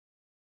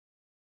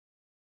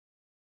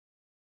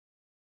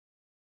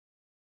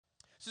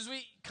So as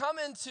we come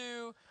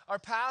into our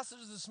passage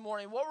this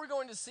morning, what we're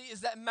going to see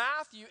is that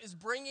Matthew is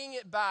bringing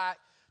it back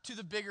to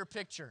the bigger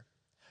picture.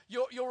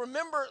 You'll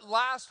remember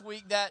last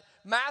week that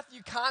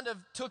Matthew kind of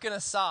took an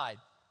aside,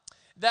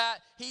 that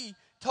he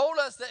told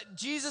us that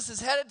Jesus is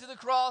headed to the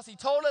cross. He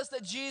told us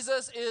that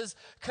Jesus is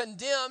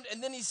condemned,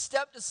 and then he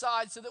stepped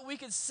aside so that we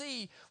could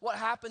see what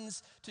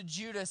happens to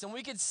Judas, and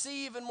we could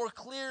see even more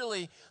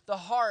clearly the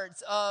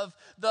hearts of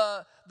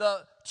the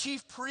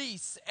chief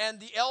priests and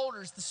the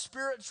elders, the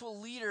spiritual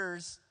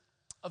leaders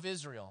of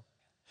Israel.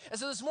 And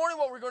so this morning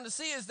what we're going to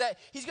see is that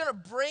he's going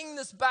to bring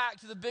this back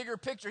to the bigger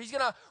picture. He's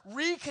going to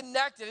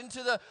reconnect it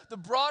into the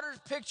broader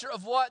picture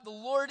of what the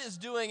Lord is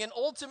doing, and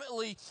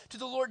ultimately to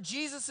the Lord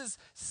Jesus'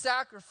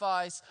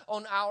 sacrifice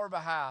on our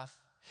behalf.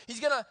 He's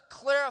going to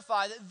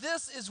clarify that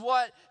this is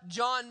what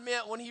John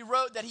meant when he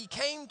wrote that he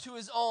came to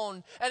his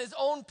own, and his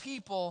own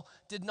people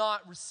did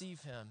not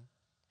receive him.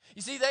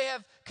 You see, they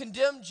have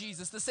condemned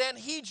Jesus. The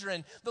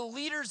Sanhedrin, the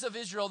leaders of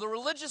Israel, the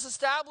religious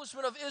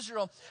establishment of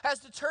Israel has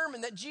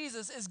determined that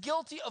Jesus is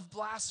guilty of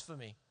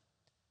blasphemy.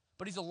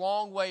 But he's a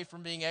long way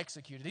from being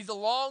executed. He's a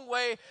long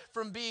way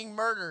from being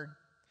murdered.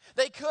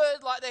 They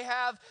could, like they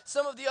have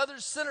some of the other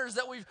sinners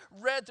that we've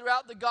read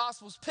throughout the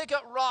Gospels, pick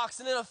up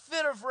rocks and in a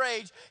fit of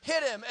rage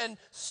hit him and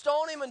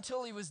stone him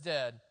until he was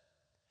dead.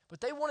 But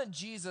they wanted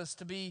Jesus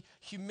to be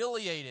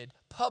humiliated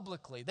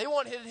publicly. They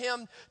wanted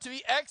him to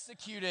be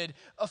executed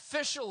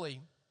officially.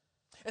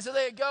 And so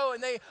they go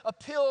and they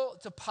appeal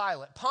to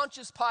Pilate,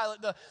 Pontius Pilate,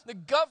 the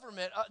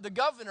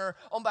governor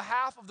on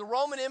behalf of the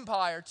Roman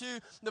Empire, to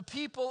the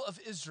people of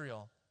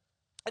Israel.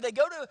 And they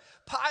go to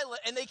Pilate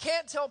and they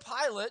can't tell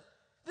Pilate,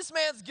 this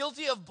man's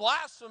guilty of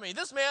blasphemy.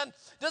 This man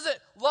doesn't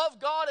love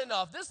God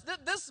enough.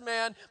 This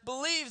man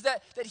believes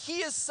that he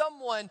is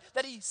someone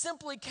that he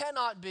simply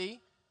cannot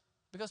be,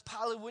 because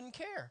Pilate wouldn't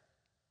care.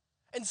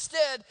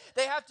 Instead,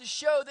 they have to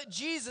show that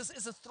Jesus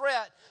is a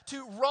threat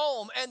to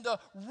Rome and the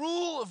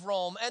rule of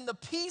Rome and the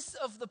peace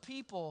of the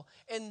people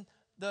in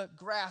the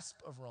grasp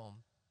of Rome.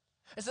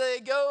 And so they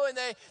go and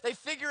they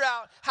figure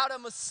out how to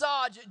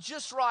massage it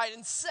just right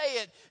and say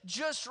it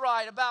just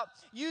right about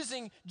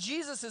using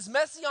Jesus'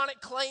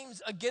 messianic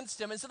claims against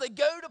him. And so they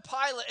go to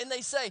Pilate and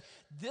they say,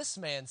 this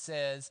man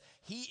says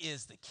he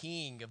is the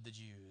king of the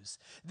Jews.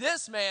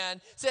 This man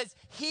says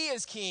he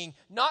is king,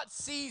 not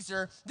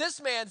Caesar.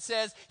 This man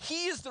says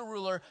he is the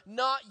ruler,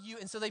 not you.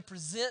 And so they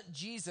present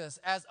Jesus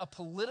as a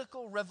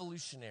political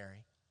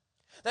revolutionary.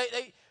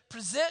 They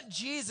present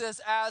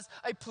Jesus as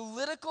a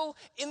political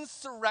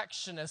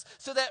insurrectionist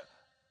so that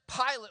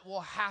Pilate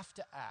will have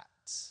to act.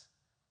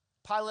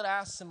 Pilate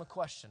asks him a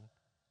question,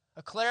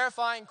 a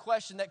clarifying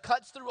question that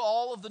cuts through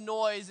all of the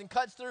noise and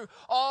cuts through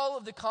all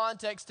of the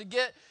context to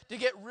get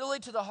really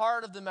to the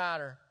heart of the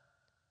matter.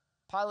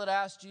 Pilate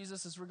asked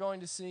Jesus, as we're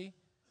going to see,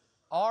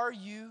 are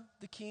you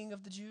the king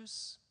of the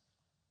Jews?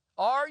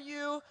 Are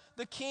you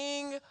the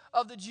king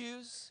of the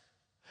Jews?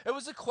 It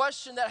was a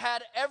question that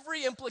had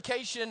every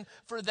implication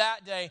for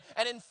that day,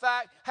 and in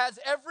fact has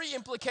every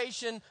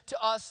implication to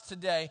us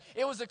today.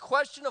 It was a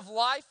question of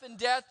life and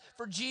death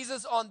for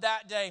Jesus on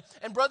that day.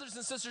 And brothers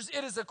and sisters,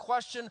 it is a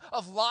question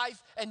of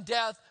life and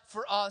death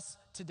for us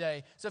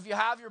today. So if you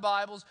have your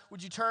Bibles,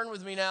 would you turn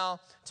with me now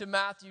to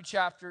Matthew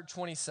chapter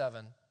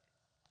 27.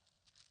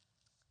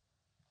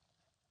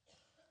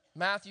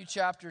 Matthew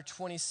chapter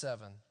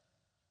 27.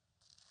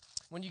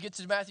 When you get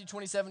to Matthew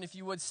 27, if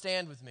you would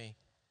stand with me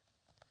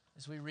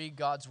as we read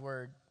God's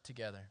word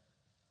together.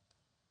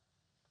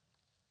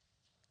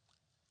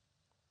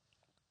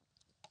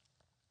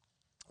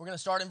 We're going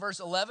to start in verse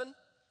 11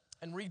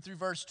 and read through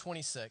verse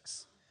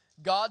 26.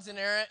 God's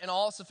inerrant and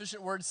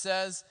all-sufficient word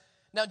says,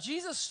 now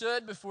Jesus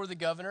stood before the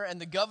governor,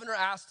 and the governor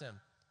asked him,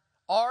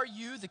 are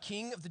you the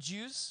king of the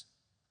Jews?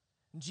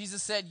 And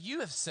Jesus said,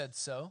 you have said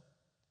so.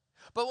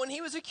 But when he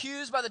was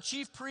accused by the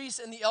chief priests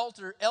and the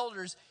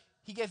elders,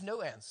 he gave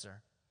no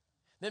answer.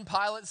 Then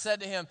Pilate said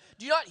to him,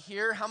 do you not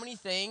hear how many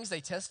things they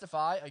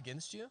testify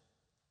against you?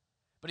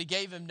 But he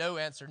gave him no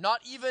answer,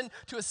 not even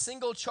to a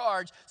single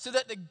charge, so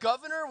that the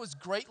governor was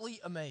greatly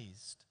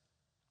amazed.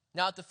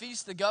 Now at the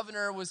feast, the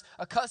governor was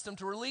accustomed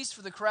to release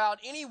for the crowd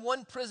any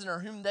one prisoner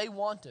whom they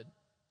wanted.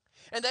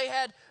 And they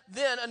had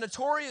then a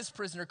notorious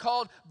prisoner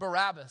called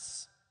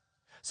Barabbas.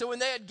 So when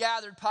they had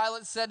gathered,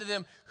 Pilate said to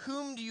them,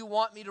 whom do you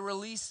want me to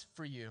release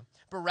for you,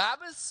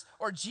 Barabbas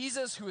or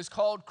Jesus, who is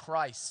called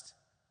Christ?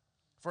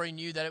 For he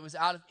knew that it was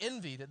out of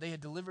envy that they had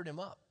delivered him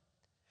up.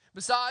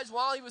 Besides,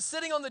 while he was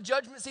sitting on the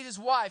judgment seat, his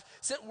wife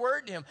sent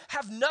word to him,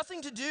 have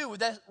nothing to do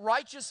with that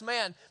righteous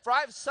man, for I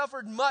have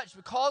suffered much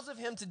because of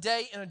him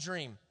today in a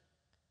dream.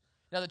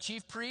 Now the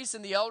chief priests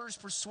and the elders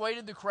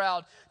persuaded the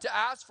crowd to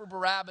ask for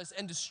Barabbas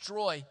and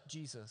destroy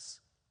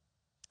Jesus.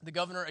 The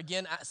governor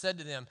again said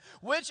to them,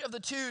 which of the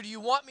two do you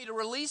want me to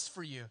release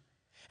for you?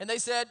 And they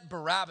said,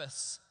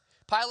 Barabbas.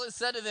 Pilate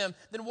said to them,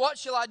 then what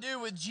shall I do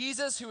with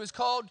Jesus, who is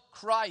called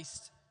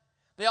Christ?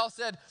 They all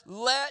said,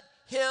 let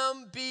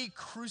him be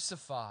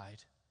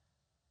crucified.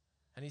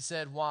 And he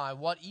said, why?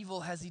 What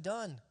evil has he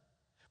done?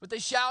 But they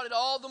shouted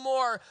all the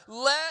more,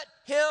 let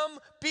him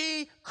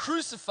be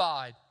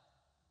crucified.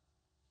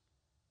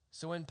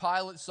 So when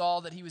Pilate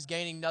saw that he was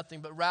gaining nothing,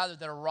 but rather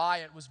that a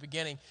riot was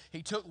beginning,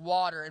 he took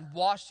water and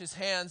washed his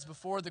hands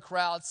before the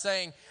crowd,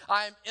 saying,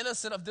 I am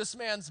innocent of this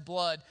man's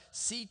blood.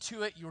 See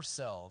to it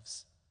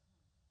yourselves.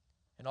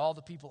 And all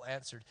the people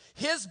answered,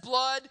 his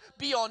blood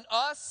be on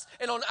us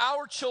and on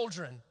our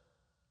children.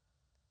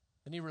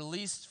 Then he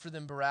released for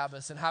them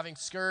Barabbas, and having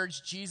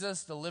scourged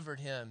Jesus, delivered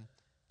him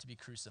to be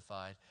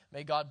crucified.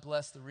 May God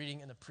bless the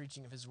reading and the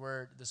preaching of his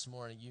word this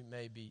morning. You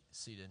may be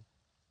seated.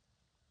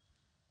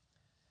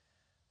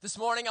 This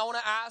morning, I want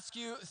to ask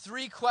you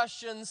 3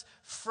 questions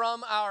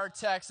from our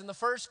text. And the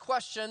first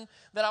question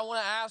that I want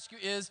to ask you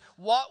is,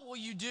 what will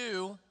you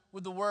do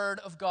with the Word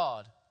of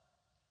God?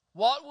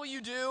 What will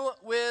you do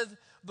with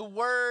the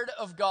Word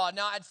of God?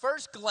 Now, at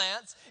first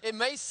glance, it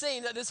may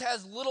seem that this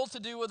has little to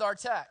do with our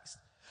text.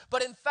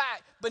 But in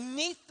fact,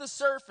 beneath the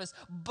surface,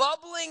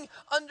 bubbling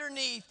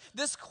underneath,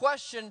 this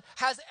question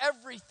has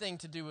everything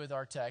to do with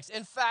our text.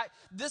 In fact,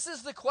 this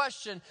is the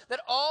question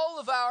that all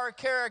of our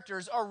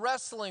characters are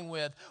wrestling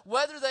with,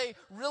 whether they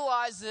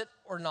realize it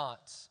or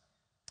not.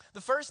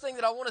 The first thing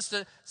that I want us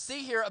to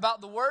see here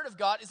about the Word of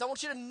God is I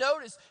want you to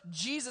notice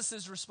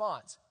Jesus'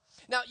 response.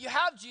 Now, you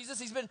have Jesus.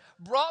 He's been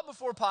brought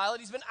before Pilate.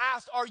 He's been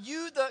asked, are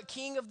you the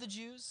king of the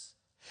Jews?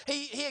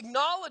 He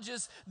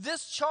acknowledges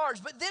this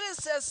charge, but then it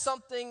says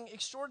something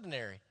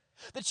extraordinary.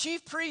 The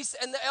chief priests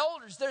and the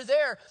elders, they're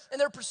there, and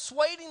they're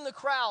persuading the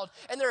crowd,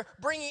 and they're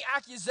bringing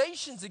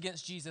accusations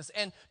against Jesus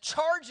and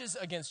charges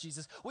against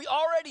Jesus. We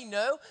already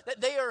know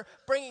that they are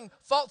bringing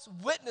false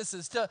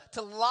witnesses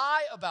to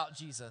lie about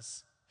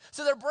Jesus.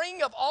 So they're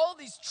bringing up all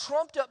these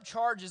trumped up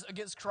charges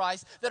against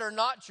Christ that are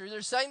not true.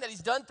 They're saying that he's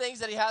done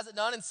things that he hasn't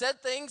done and said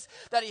things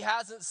that he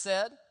hasn't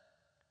said.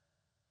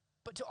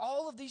 But to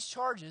all of these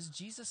charges,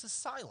 Jesus is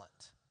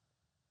silent.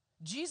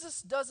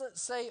 Jesus doesn't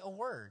say a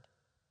word.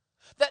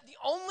 That the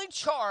only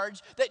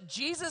charge that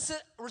Jesus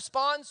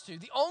responds to,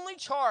 the only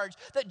charge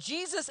that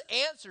Jesus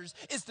answers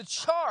is the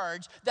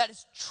charge that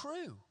is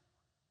true.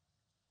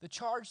 The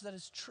charge that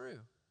is true.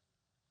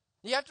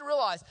 You have to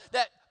realize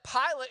that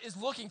Pilate is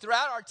looking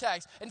throughout our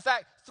text. In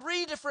fact,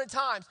 3 different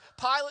times,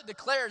 Pilate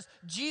declares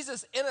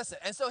Jesus innocent.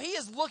 And so he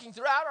is looking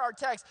throughout our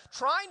text,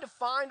 trying to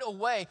find a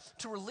way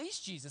to release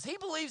Jesus. He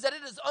believes that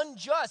it is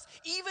unjust.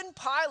 Even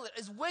Pilate,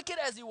 as wicked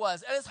as he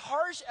was and as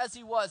harsh as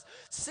he was,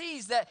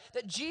 sees that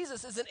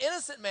Jesus is an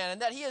innocent man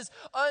and that he is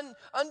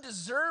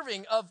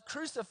undeserving of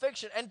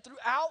crucifixion. And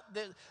throughout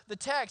the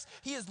text,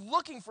 he is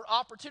looking for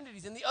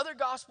opportunities. In the other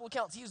gospel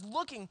accounts, he is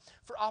looking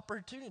for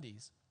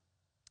opportunities.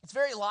 It's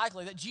very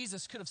likely that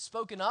Jesus could have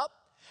spoken up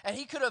and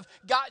he could have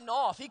gotten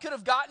off. He could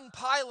have gotten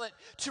Pilate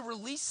to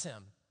release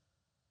him.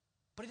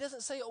 But he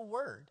doesn't say a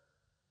word.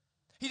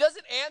 He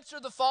doesn't answer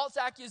the false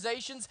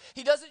accusations.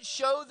 He doesn't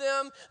show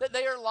them that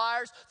they are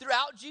liars.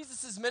 Throughout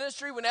Jesus'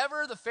 ministry,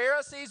 whenever the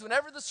Pharisees,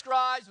 whenever the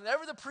scribes,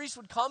 whenever the priests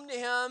would come to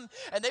him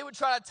and they would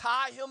try to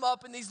tie him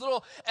up in these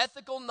little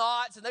ethical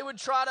knots and they would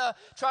try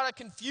to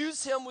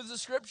confuse him with the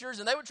scriptures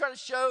and they would try to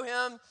show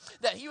him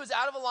that he was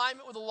out of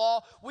alignment with the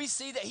law, we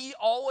see that he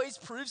always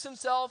proves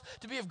himself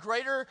to be of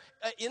greater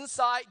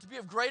insight, to be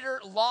of greater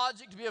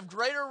logic, to be of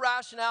greater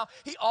rationale.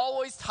 He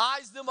always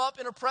ties them up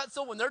in a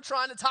pretzel when they're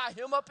trying to tie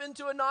him up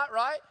into a knot,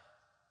 right?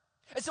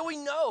 And so we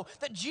know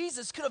that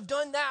Jesus could have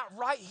done that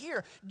right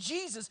here.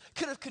 Jesus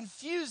could have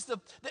confused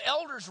the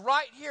elders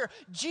right here.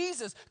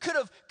 Jesus could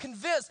have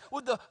convinced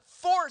with the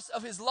force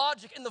of his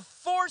logic and the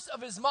force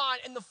of his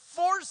mind and the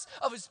force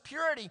of his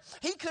purity.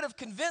 He could have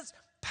convinced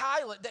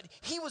Pilate that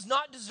he was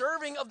not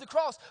deserving of the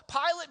cross.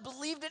 Pilate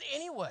believed it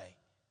anyway.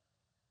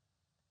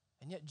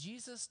 And yet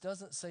Jesus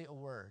doesn't say a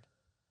word.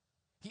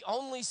 He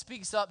only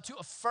speaks up to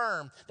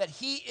affirm that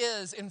he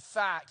is, in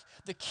fact,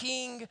 the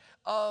King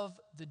of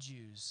the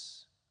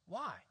Jews.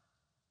 Why?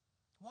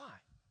 Why?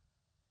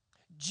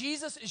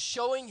 Jesus is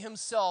showing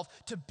himself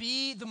to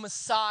be the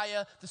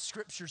Messiah the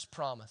scriptures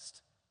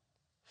promised.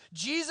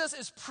 Jesus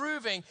is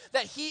proving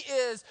that he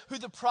is who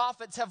the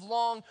prophets have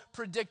long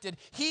predicted.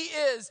 He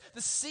is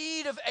the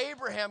seed of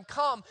Abraham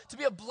come to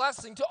be a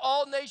blessing to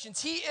all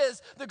nations. He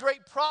is the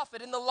great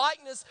prophet in the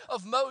likeness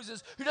of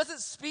Moses who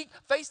doesn't speak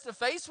face to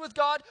face with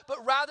God,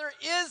 but rather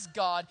is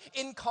God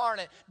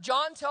incarnate.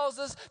 John tells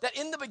us that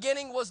in the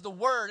beginning was the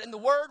Word, and the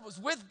Word was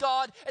with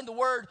God, and the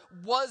Word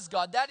was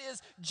God. That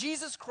is,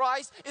 Jesus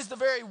Christ is the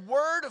very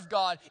Word of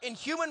God in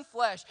human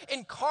flesh,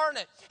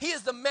 incarnate. He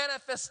is the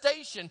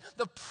manifestation,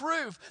 the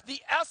proof,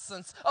 the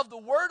essence of the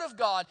Word of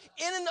God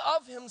in and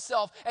of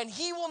himself, and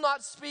he will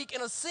not speak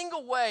in a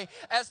single way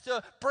as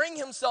to bring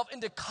himself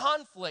into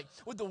conflict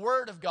with the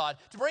Word of God,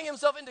 to bring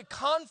himself into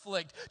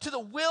conflict to the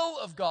will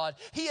of God.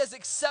 He has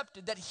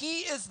accepted that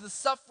he is the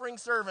suffering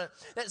servant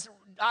that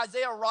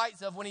Isaiah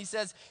writes of when he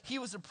says he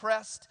was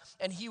oppressed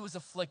and he was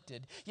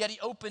afflicted, yet he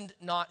opened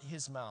not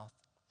his mouth.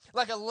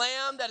 Like a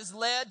lamb that is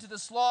led to the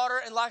slaughter,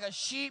 and like a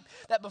sheep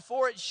that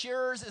before its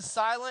shearers is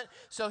silent,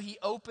 so he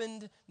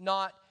opened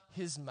not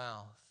his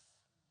mouth.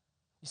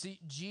 You see,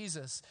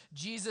 Jesus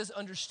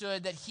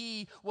understood that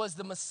he was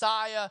the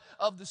Messiah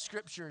of the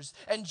Scriptures.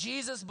 And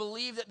Jesus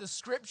believed that the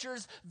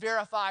Scriptures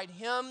verified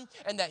him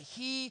and that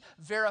he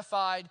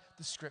verified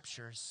the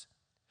Scriptures.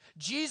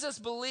 Jesus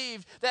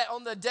believed that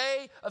on the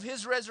day of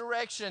his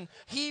resurrection,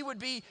 he would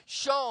be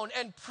shown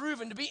and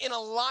proven to be in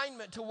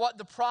alignment to what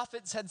the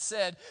prophets had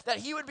said, that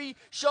he would be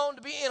shown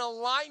to be in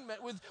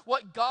alignment with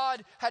what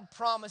God had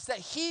promised, that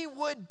he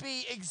would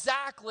be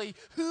exactly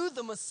who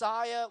the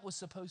Messiah was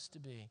supposed to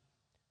be.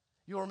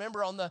 You'll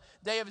remember on the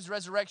day of his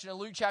resurrection in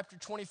Luke chapter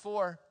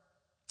 24,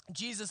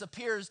 Jesus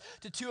appears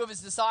to two of his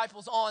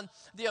disciples on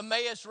the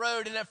Emmaus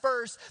Road, and at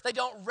first they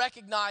don't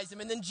recognize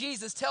him. And then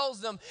Jesus tells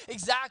them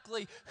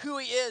exactly who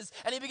he is,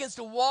 and he begins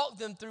to walk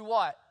them through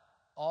what?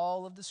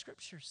 All of the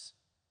scriptures.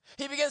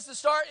 He begins to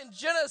start in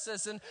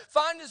Genesis and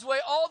find his way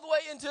all the way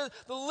into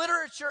the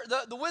literature,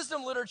 the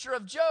wisdom literature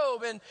of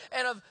Job and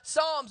of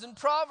Psalms and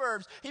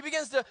Proverbs. He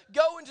begins to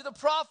go into the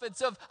prophets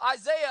of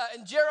Isaiah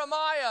and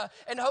Jeremiah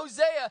and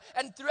Hosea.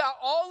 And throughout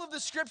all of the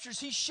scriptures,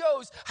 he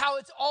shows how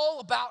it's all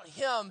about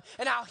him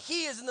and how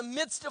he is in the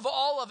midst of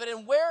all of it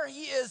and where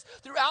he is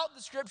throughout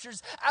the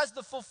scriptures as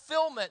the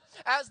fulfillment,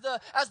 as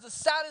the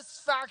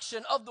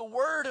satisfaction of the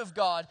word of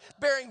God,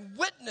 bearing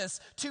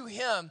witness to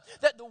him.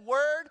 That the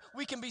word,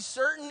 we can be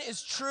certain,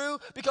 is true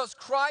because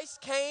Christ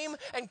came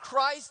and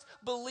Christ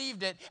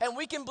believed it. And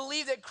we can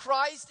believe that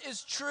Christ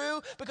is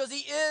true because he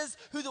is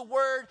who the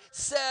Word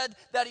said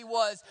that he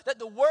was. That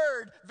the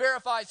Word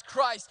verifies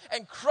Christ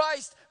and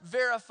Christ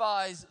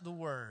verifies the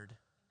Word.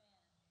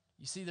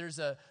 You see,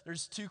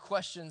 there's two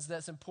questions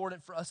that's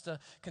important for us to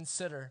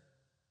consider.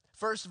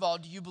 First of all,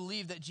 do you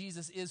believe that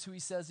Jesus is who he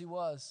says he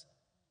was?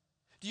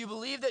 Do you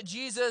believe that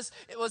Jesus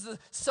was the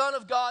Son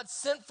of God,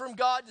 sent from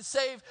God to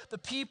save the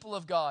people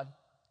of God?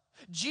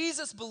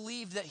 Jesus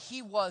believed that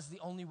he was the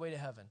only way to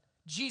heaven.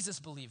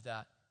 Jesus believed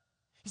that.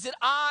 He said,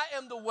 I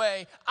am the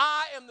way,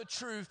 I am the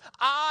truth,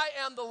 I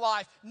am the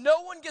life.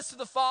 No one gets to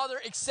the Father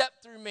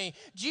except through me.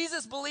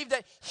 Jesus believed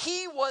that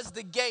he was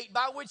the gate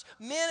by which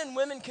men and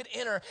women could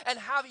enter and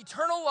have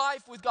eternal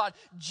life with God.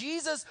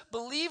 Jesus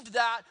believed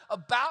that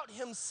about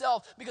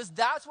himself because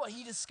that's what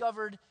he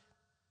discovered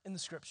in the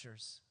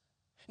scriptures.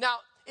 Now,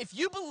 if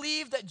you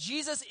believe that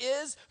Jesus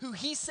is who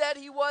he said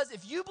he was,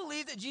 if you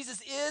believe that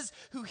Jesus is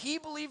who he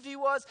believed he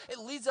was, it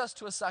leads us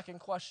to a second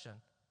question.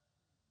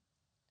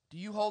 Do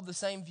you hold the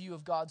same view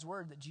of God's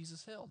word that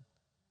Jesus held?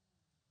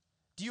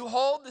 Do you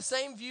hold the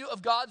same view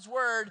of God's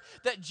word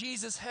that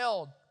Jesus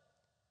held?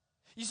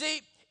 You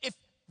see, if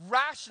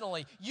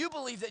rationally you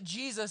believe that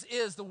Jesus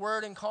is the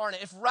Word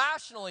incarnate, if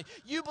rationally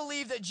you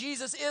believe that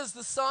Jesus is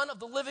the Son of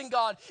the living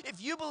God,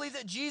 if you believe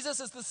that Jesus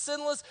is the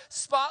sinless,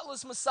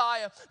 spotless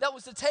Messiah that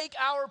was to take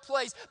our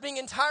place, being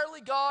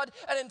entirely God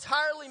and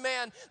entirely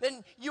man,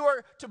 then you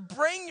are to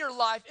bring your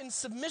life in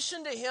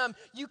submission to him.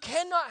 You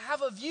cannot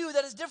have a view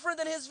that is different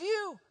than his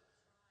view.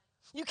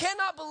 You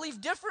cannot believe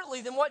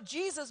differently than what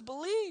Jesus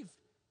believed.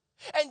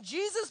 And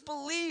Jesus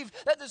believed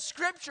that the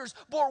scriptures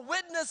bore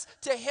witness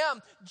to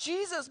him.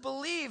 Jesus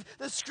believed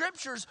the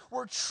scriptures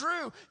were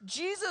true.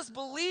 Jesus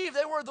believed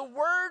they were the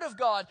word of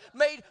God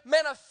made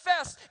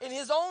manifest in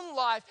his own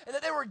life and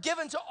that they were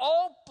given to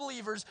all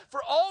believers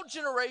for all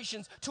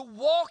generations to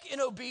walk in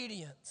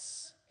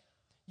obedience.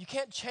 You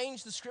can't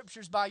change the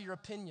scriptures by your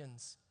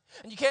opinions.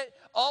 And you can't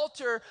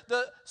alter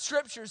the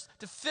scriptures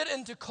to fit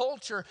into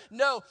culture.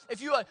 No, if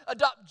you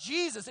adopt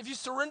Jesus, if you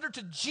surrender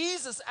to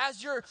Jesus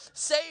as your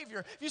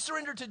Savior, if you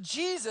surrender to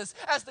Jesus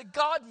as the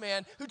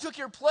God-man who took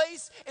your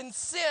place in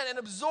sin and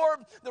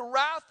absorbed the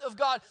wrath of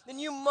God, then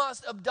you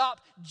must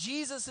adopt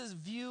Jesus'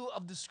 view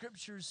of the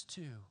scriptures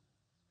too.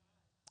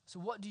 So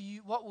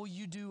what will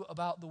you do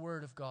about the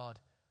Word of God?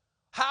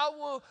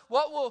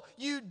 What will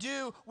you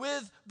do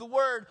with the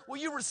word? Will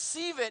you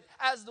receive it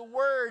as the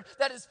word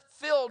that is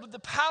filled with the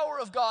power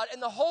of God and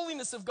the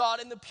holiness of God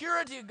and the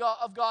purity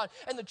of God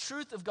and the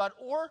truth of God?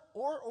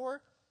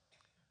 Or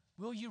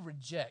will you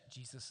reject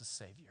Jesus as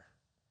Savior?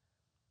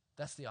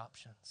 That's the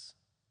options.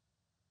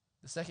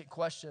 The second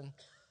question,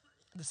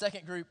 the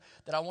second group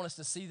that I want us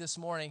to see this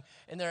morning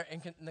in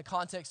the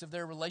context of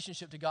their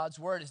relationship to God's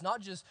word is not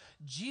just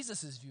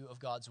Jesus' view of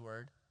God's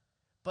word,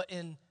 but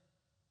in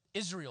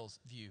Israel's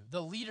view,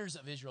 the leaders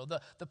of Israel,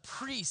 the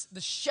priests,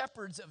 the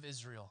shepherds of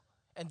Israel,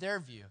 and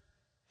their view.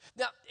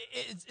 Now,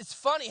 it's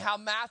funny how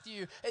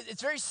Matthew,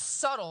 it's very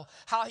subtle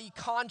how he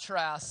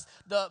contrasts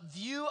the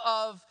view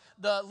of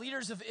the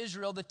leaders of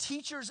Israel, the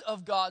teachers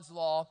of God's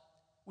law,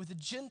 with a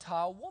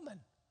Gentile woman.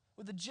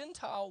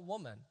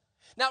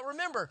 Now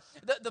remember,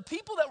 the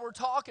people that we're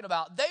talking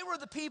about, they were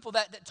the people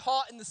that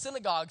taught in the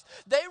synagogues.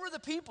 They were the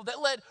people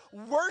that led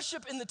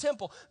worship in the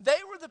temple. They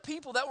were the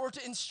people that were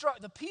to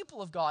instruct the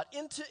people of God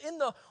in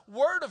the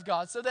word of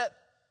God so that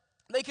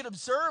they could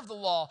observe the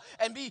law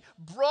and be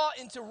brought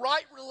into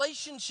right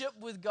relationship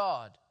with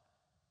God.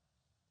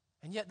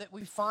 And yet that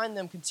we find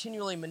them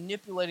continually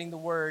manipulating the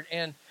word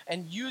and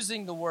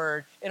using the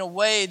word in a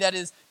way that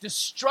is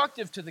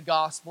destructive to the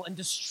gospel and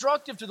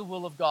destructive to the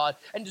will of God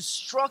and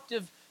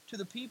destructive to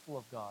the people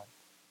of God.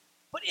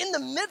 But in the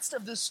midst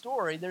of this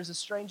story, there's a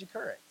strange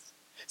occurrence.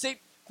 See,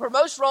 for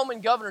most Roman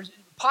governors,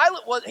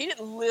 Pilate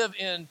didn't live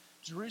in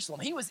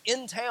Jerusalem. He was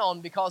in town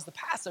because the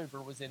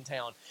Passover was in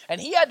town. And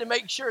he had to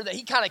make sure that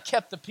he kind of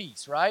kept the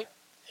peace, right?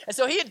 And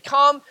so he had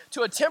come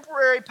to a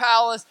temporary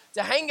palace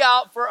to hang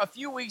out for a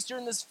few weeks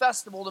during this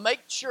festival to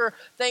make sure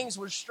things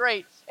were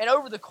straight. And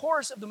over the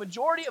course of the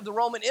majority of the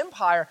Roman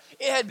Empire,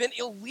 it had been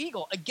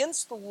illegal,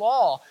 against the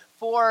law,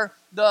 for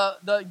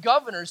the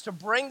governors to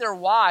bring their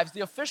wives,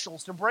 the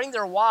officials, to bring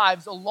their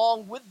wives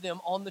along with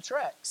them on the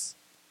treks.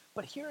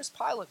 But here's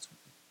Pilate's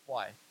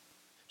wife.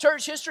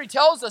 Church history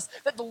tells us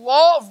that the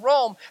law of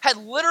Rome had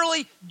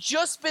literally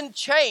just been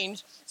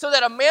changed so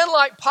that a man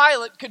like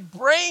Pilate could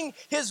bring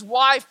his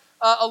wife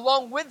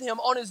along with him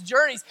on his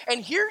journeys.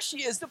 And here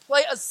she is to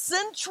play a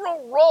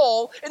central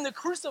role in the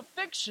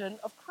crucifixion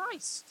of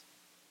Christ.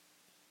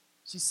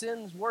 She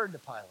sends word to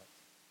Pilate.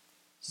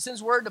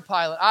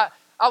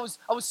 I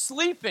was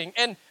sleeping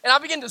and I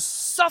began to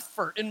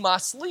suffer in my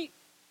sleep.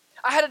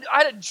 I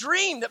had a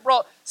dream that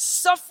brought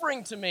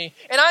suffering to me.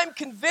 And I'm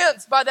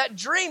convinced by that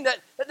dream that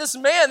this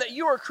man that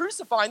you are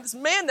crucifying, this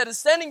man that is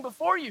standing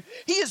before you,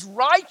 he is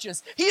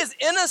righteous, he is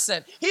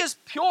innocent, he is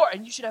pure,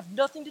 and you should have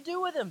nothing to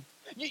do with him.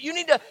 You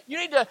need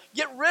to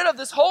get rid of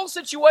this whole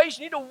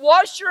situation. You need to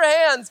wash your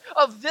hands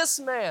of this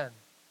man.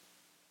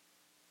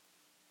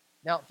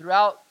 Now,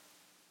 throughout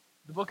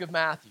the book of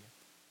Matthew,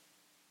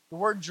 the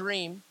word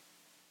dream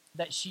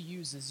that she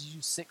uses is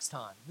used 6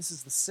 times. This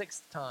is the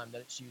 6th time that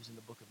it's used in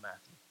the book of Matthew.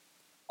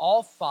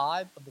 All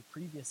 5 of the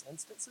previous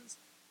instances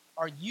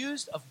are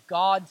used of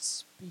God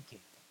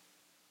speaking.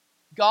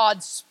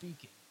 God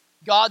speaking.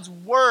 God's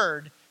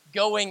word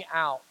going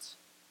out.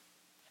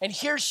 And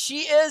here she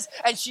is,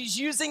 and she's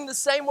using the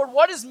same word.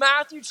 What is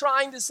Matthew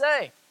trying to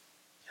say?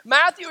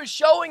 Matthew is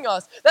showing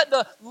us that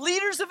the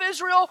leaders of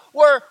Israel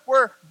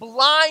were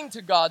blind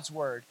to God's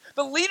word.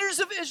 The leaders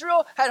of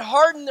Israel had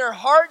hardened their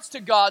hearts to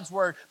God's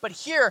word. But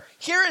here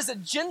is a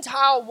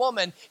Gentile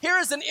woman. Here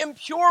is an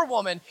impure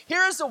woman.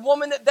 Here is a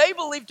woman that they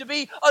believe to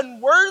be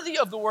unworthy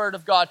of the word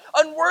of God,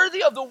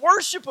 unworthy of the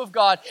worship of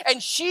God.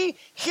 And she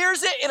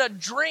hears it in a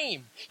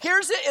dream,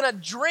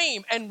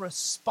 and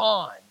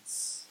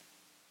responds.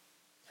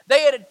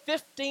 They had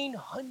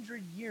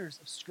 1,500 years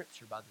of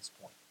scripture by this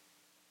point.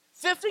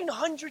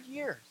 1,500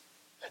 years.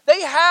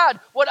 They had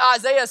what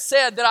Isaiah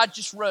said that I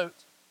just wrote.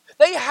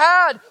 They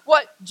had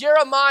what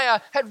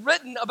Jeremiah had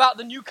written about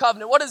the new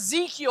covenant, what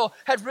Ezekiel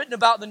had written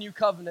about the new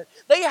covenant.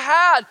 They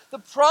had the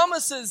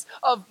promises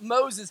of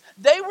Moses.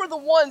 They were the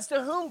ones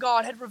to whom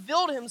God had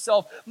revealed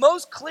himself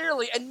most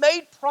clearly and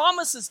made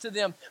promises to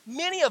them.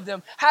 Many of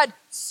them had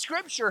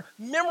scripture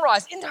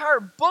memorized, entire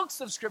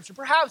books of scripture,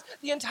 perhaps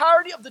the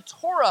entirety of the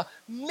Torah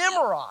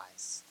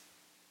memorized.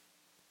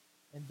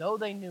 And though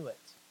they knew it,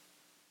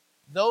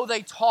 though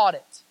they taught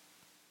it,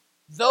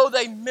 though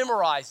they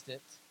memorized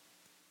it,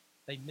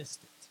 they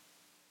missed it.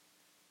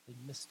 They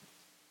missed it.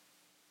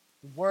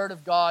 The word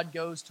of God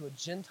goes to a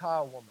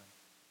Gentile woman,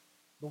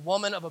 the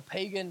woman of a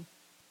pagan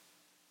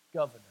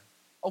governor,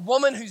 a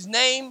woman whose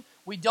name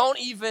we don't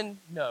even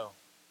know.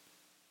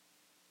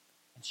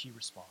 And she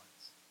responds.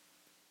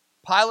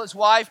 Pilate's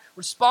wife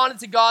responded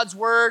to God's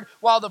word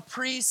while the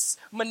priests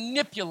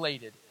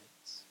manipulated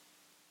it.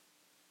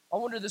 I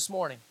wonder this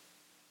morning,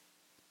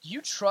 do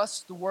you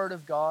trust the word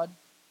of God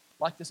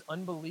like this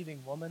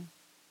unbelieving woman?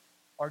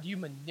 Or do you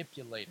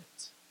manipulate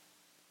it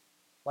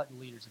like the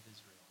leaders of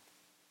Israel?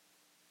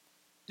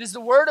 Does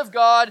the word of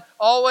God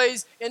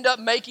always end up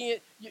making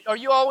it, are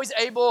you always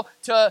able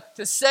to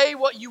say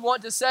what you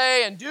want to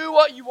say and do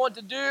what you want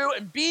to do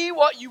and be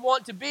what you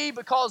want to be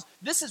because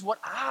this is what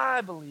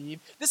I believe,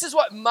 this is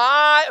what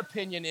my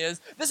opinion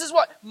is, this is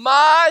what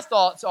my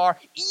thoughts are,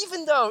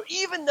 even though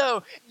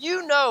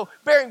you know,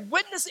 bearing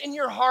witness in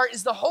your heart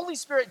is the Holy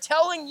Spirit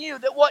telling you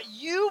that what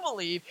you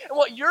believe and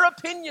what your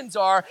opinions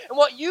are and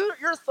what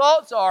your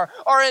thoughts are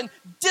in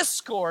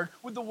discord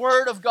with the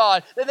word of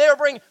God, that they are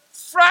bringing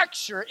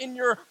fracture in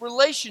your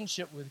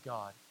relationship with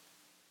God?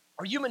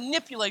 Are you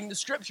manipulating the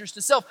scriptures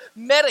to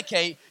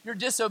self-medicate your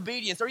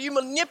disobedience? Are you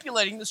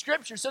manipulating the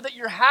scriptures so that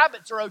your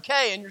habits are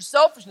okay and your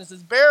selfishness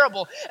is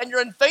bearable and your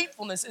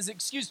unfaithfulness is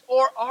excused?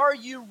 Or are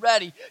you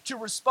ready to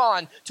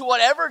respond to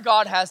whatever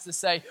God has to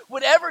say,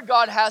 whatever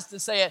God has to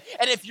say it,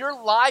 and if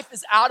your life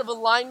is out of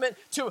alignment,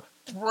 to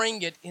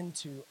bring it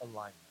into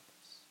alignment?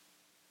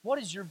 What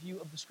is your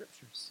view of the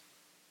scriptures?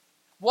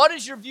 What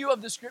is your view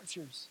of the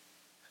scriptures?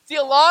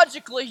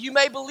 Theologically, you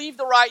may believe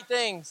the right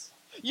things.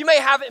 You may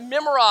have it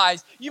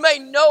memorized. You may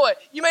know it.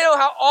 You may know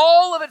how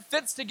all of it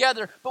fits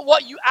together. But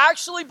what you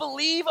actually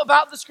believe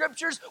about the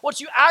scriptures, what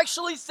you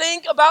actually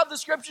think about the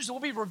scriptures will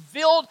be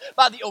revealed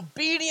by the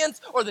obedience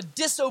or the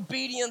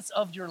disobedience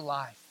of your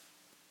life.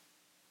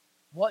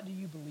 What do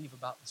you believe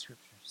about the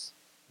scriptures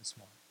this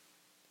morning?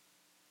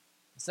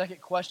 The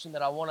second question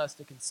that I want us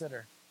to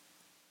consider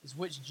is,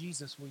 which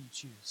Jesus will you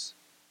choose?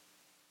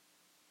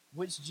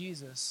 Which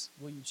Jesus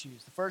will you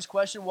choose? The first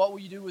question, what will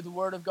you do with the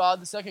word of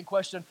God? The second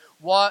question,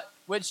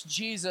 which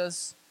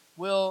Jesus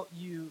will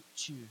you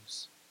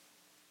choose?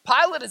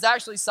 Pilate has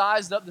actually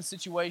sized up the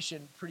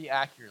situation pretty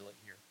accurately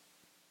here.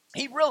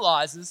 He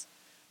realizes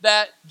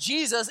that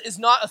Jesus is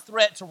not a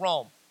threat to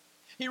Rome.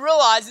 He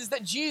realizes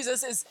that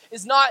Jesus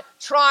is not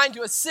trying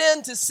to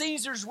ascend to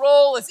Caesar's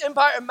role as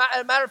empire.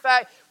 As a matter of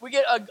fact, we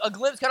get a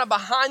glimpse kind of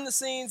behind the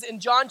scenes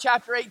in John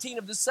chapter 18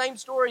 of the same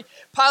story.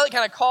 Pilate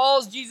kind of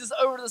calls Jesus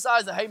over to the side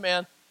and says, hey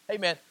man,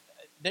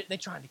 they're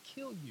trying to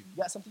kill you. You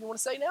got something you want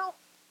to say now?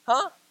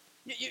 Huh?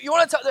 You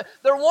want to tell?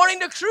 They're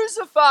wanting to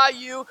crucify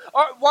you.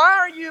 Why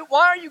are you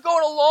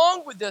going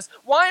along with this?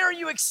 Why are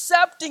you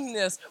accepting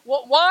this?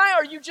 Why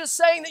are you just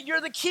saying that you're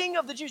the king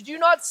of the Jews? Do you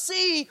not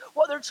see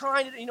what they're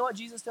trying to do? You know what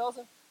Jesus tells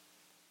them?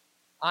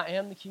 I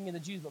am the king of the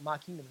Jews, but my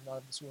kingdom is not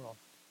of this world.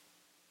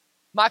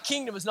 My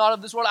kingdom is not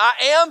of this world. I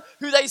am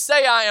who they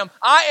say I am.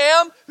 I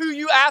am who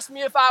you asked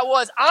me if I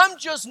was. I'm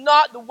just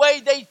not the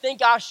way they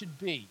think I should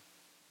be.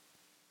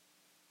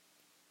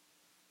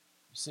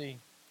 You see,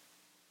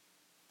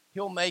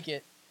 he'll make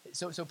it.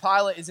 So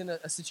Pilate is in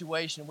a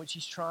situation in which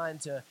he's trying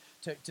to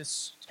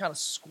kind of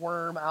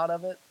squirm out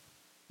of it.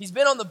 He's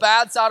been on the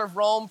bad side of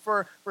Rome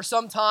for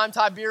some time.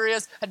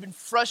 Tiberius had been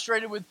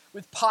frustrated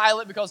with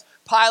Pilate because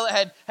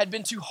Pilate had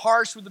been too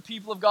harsh with the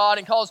people of God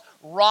and caused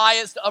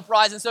riots to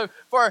uprise. And so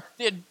for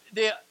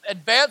the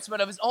advancement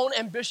of his own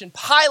ambition,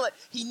 Pilate,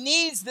 he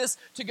needs this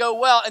to go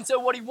well. And so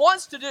what he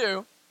wants to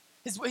do,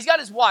 he's got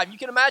his wife. You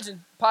can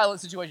imagine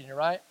Pilate's situation here,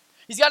 right?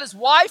 He's got his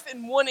wife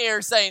in one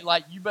ear saying,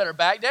 like, you better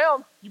back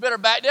down. You better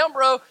back down,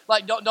 bro.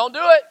 Like, don't do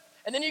it.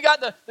 And then you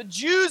got the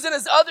Jews in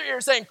his other ear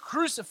saying,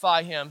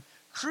 crucify him.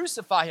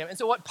 Crucify him. And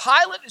so what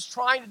Pilate is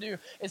trying to do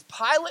is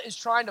Pilate is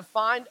trying to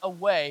find a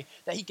way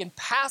that he can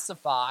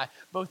pacify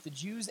both the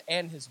Jews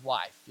and his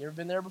wife. You ever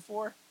been there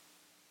before?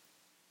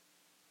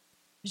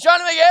 He's trying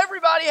to make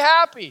everybody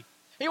happy.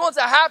 He wants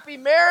a happy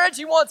marriage.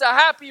 He wants a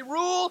happy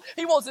rule.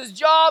 He wants his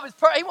job.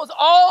 He wants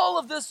all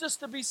of this just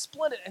to be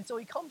splendid. And so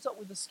he comes up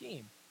with a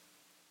scheme.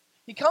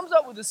 He comes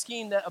up with a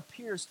scheme that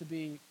appears to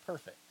be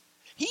perfect.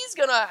 He's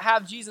going to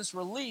have Jesus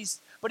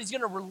released, but he's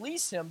going to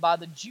release him by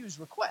the Jews'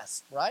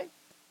 request, right?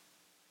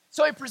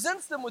 So he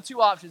presents them with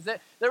two options.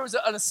 There was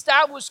an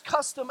established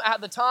custom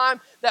at the time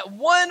that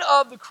one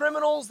of the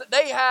criminals that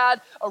they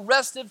had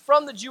arrested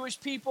from the Jewish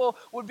people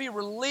would be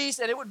released,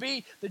 and it would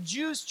be the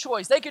Jews'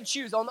 choice. They could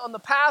choose. On the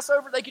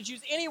Passover, they could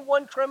choose any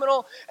one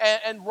criminal,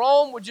 and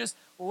Rome would just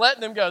let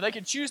them go. They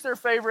could choose their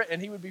favorite,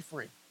 and he would be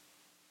free.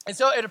 And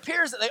so it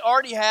appears that they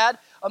already had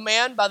a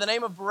man by the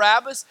name of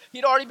Barabbas.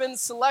 He'd already been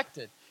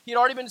selected. He'd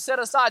already been set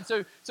aside.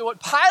 So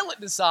what Pilate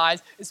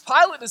decides,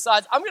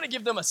 I'm going to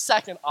give them a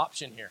second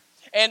option here.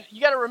 And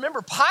you got to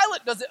remember,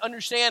 Pilate doesn't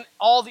understand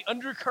all the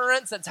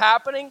undercurrents that's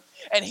happening.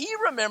 And he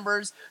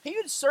remembers, he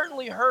had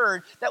certainly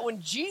heard that when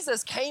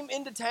Jesus came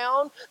into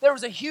town, there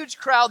was a huge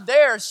crowd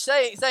there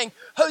saying,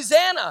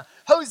 Hosanna,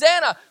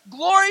 Hosanna,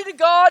 glory to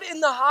God in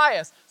the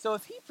highest. So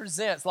if he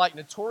presents like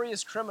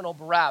notorious criminal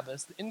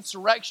Barabbas, the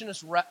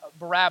insurrectionist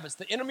Barabbas,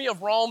 the enemy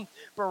of Rome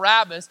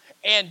Barabbas,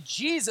 and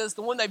Jesus,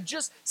 the one they've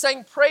just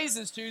sang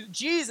praises to,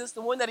 Jesus,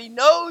 the one that he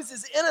knows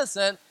is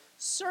innocent,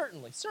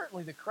 certainly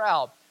the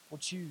crowd will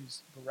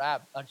choose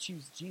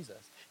Jesus.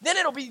 Then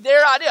it'll be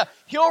their idea.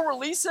 He'll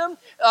release him.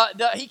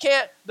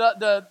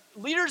 The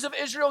leaders of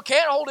Israel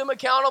can't hold him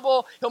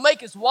accountable. He'll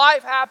make his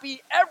wife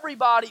happy.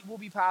 Everybody will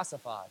be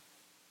pacified.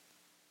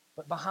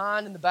 But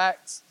behind in the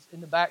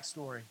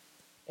backstory,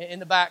 in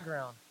the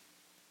background,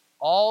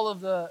 all of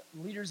the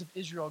leaders of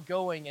Israel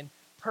going and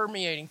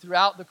permeating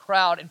throughout the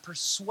crowd and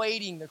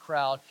persuading the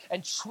crowd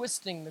and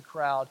twisting the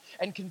crowd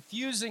and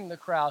confusing the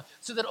crowd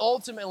so that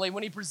ultimately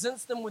when he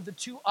presents them with the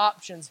two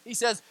options,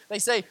 they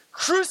say,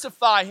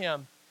 crucify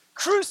him,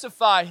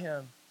 crucify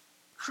him,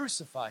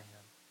 crucify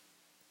him.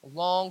 A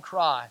long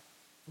cry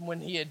from when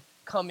he had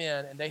come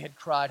in and they had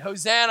cried,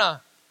 Hosanna,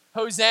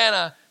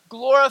 Hosanna,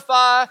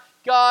 glorify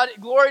God,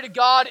 glory to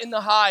God in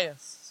the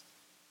highest.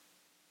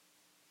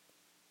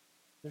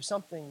 There's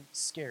something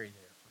scary there.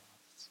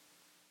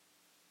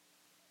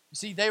 You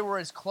see, they were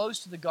as close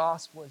to the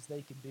gospel as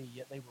they could be,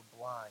 yet they were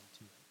blind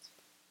to it.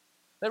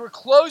 They were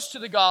close to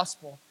the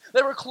gospel.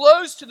 They were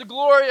close to the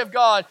glory of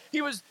God.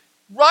 He was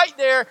right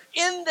there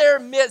in their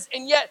midst.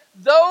 And yet,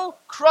 though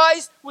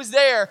Christ was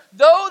there,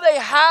 though they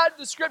had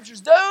the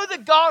scriptures, though the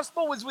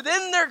gospel was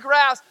within their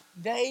grasp,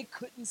 they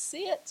couldn't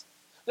see it.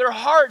 Their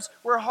hearts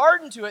were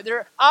hardened to it.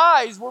 Their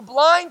eyes were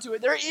blind to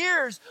it. Their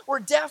ears were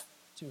deaf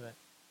to it.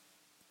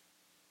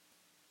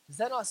 Does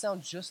that not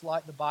sound just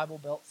like the Bible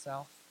Belt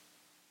South?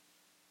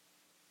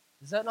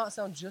 Does that not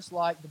sound just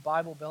like the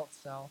Bible Belt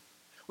South?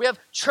 We have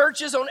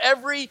churches on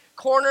every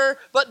corner,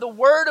 but the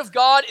Word of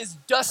God is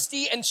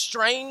dusty and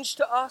strange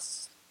to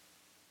us.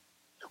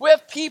 We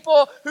have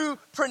people who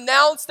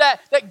pronounce that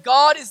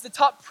God is the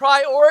top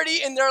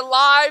priority in their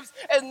lives,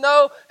 and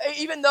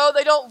even though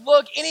they don't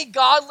look any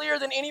godlier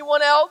than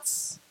anyone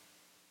else.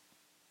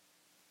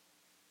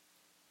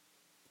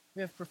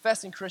 We have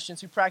professing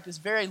Christians who practice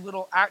very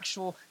little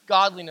actual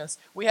godliness.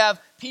 We have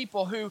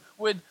people who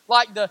would,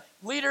 like the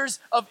leaders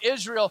of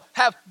Israel,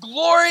 have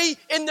glory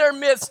in their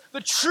midst,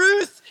 the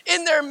truth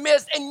in their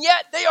midst, and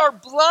yet they are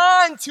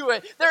blind to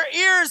it. Their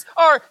ears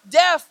are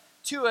deaf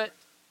to it.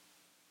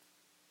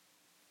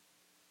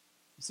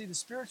 You see, the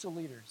spiritual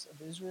leaders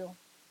of Israel,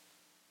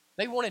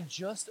 they wanted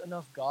just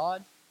enough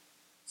God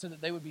so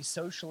that they would be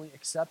socially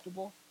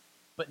acceptable,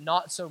 but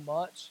not so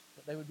much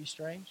that they would be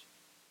strange.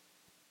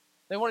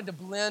 They wanted to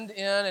blend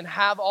in and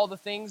have all the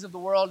things of the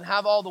world and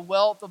have all the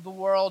wealth of the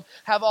world,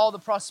 have all the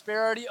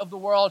prosperity of the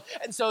world.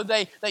 And so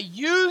they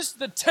used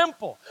the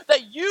temple. They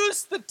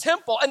used the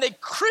temple and they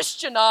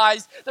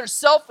Christianized their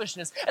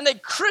selfishness and they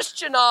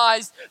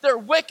Christianized their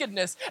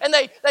wickedness. And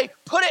they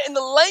put it in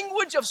the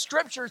language of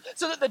scriptures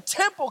so that the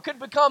temple could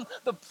become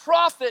the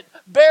profit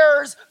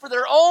bearers for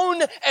their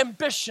own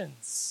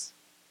ambitions.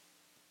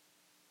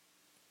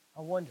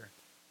 I wonder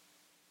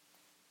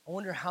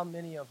how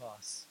many of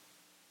us,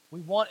 we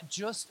want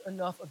just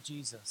enough of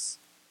Jesus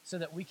so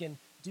that we can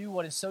do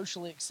what is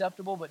socially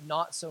acceptable, but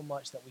not so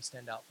much that we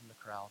stand out from the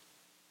crowd.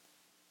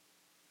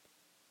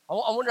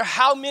 I wonder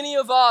how many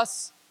of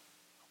us,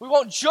 we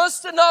want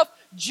just enough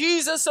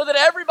Jesus so that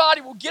everybody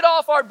will get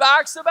off our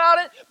backs about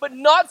it, but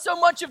not so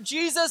much of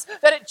Jesus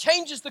that it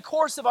changes the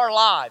course of our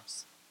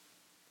lives.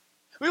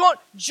 We want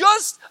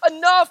just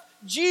enough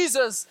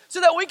Jesus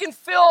so that we can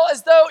feel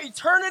as though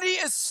eternity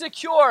is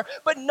secure,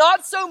 but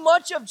not so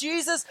much of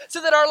Jesus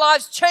so that our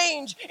lives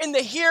change in the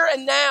here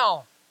and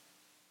now.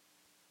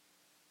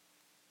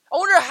 I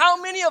wonder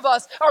how many of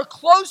us are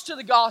close to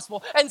the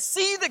gospel and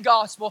see the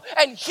gospel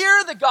and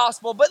hear the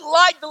gospel, but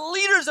like the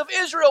leaders of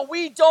Israel,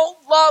 we don't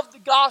love the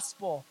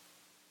gospel.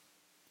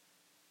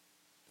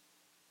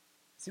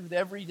 See, with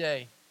every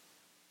day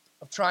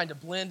of trying to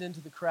blend into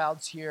the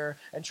crowds here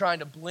and trying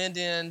to blend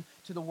in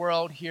to the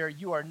world here,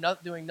 you are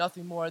not doing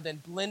nothing more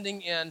than blending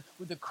in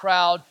with the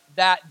crowd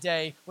that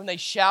day when they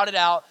shouted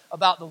out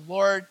about the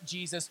Lord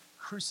Jesus,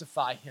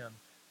 crucify him,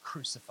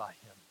 crucify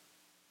him.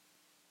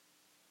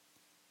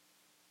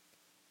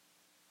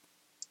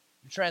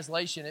 The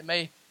translation, it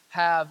may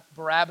have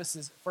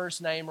Barabbas'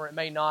 first name or it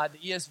may not. The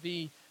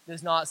ESV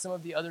does not. Some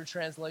of the other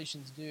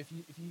translations do. If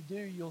you do,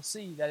 you'll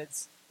see that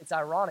it's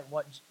ironic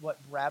what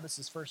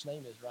Barabbas' first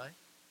name is, right?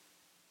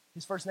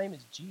 His first name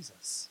is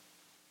Jesus.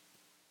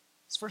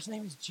 His first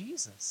name is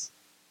Jesus.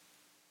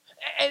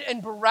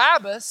 And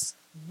Barabbas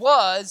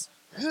was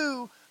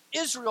who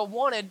Israel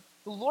wanted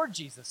the Lord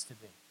Jesus to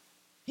be.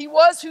 He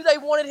was who they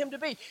wanted him to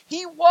be.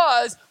 He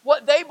was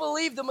what they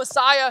believed the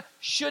Messiah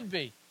should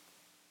be.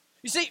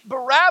 You see,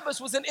 Barabbas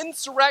was an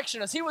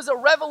insurrectionist. He was a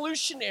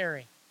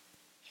revolutionary.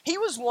 He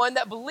was one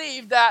that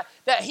believed that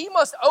he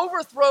must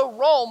overthrow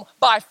Rome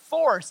by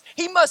force.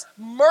 He must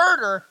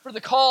murder for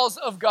the cause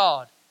of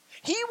God.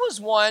 He was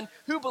one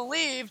who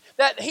believed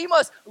that he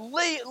must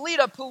lead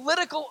a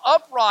political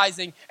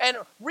uprising and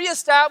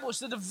reestablish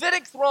the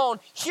Davidic throne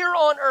here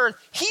on earth.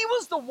 He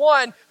was the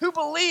one who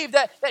believed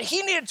that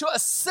he needed to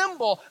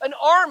assemble an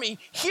army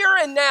here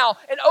and now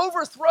and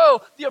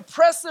overthrow the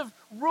oppressive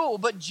rule.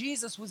 But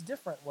Jesus was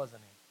different,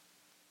 wasn't he?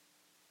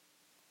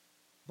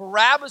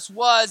 Barabbas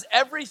was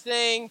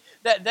everything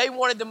that they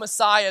wanted the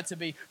Messiah to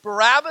be.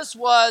 Barabbas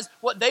was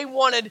what they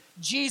wanted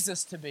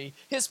Jesus to be.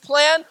 His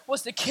plan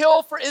was to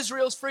kill for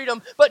Israel's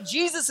freedom, but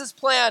Jesus'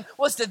 plan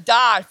was to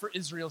die for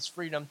Israel's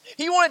freedom.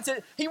 He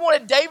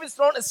wanted David's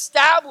throne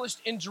established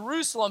in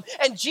Jerusalem,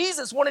 and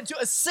Jesus wanted to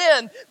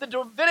ascend the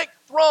Davidic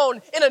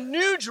throne in a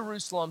new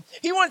Jerusalem.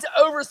 He wanted to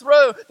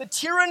overthrow the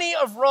tyranny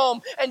of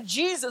Rome, and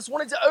Jesus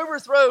wanted to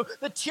overthrow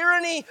the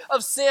tyranny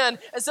of sin.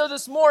 And so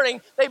this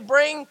morning, they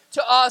bring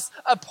to us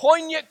a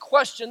poignant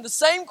question, the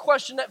same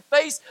question that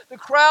faced the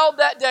crowd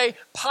that day.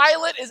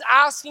 Pilate is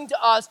asking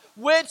to us,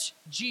 which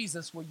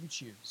Jesus will you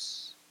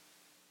choose?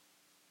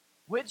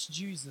 Which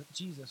Jesus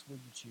will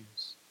you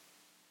choose?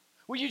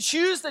 Will you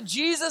choose the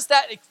Jesus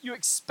that you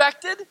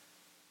expected,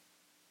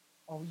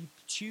 or will you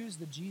choose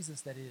the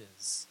Jesus that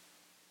is?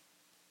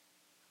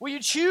 Will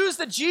you choose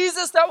the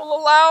Jesus that will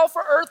allow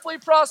for earthly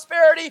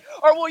prosperity,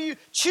 or will you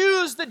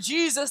choose the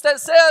Jesus that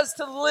says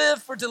to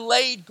live for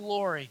delayed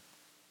glory?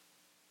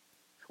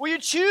 Will you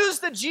choose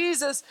the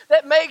Jesus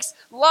that makes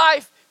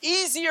life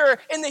easier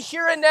in the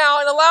here and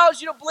now and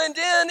allows you to blend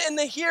in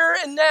the here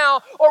and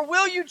now? Or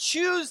will you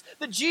choose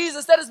the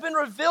Jesus that has been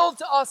revealed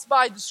to us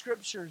by the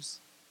Scriptures?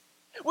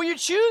 Will you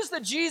choose the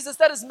Jesus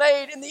that is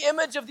made in the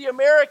image of the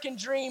American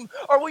dream?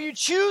 Or will you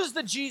choose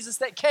the Jesus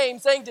that came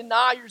saying,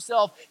 deny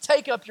yourself,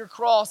 take up your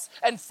cross,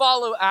 and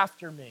follow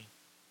after me?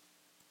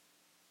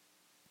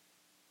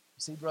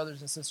 See, brothers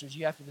and sisters,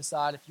 you have to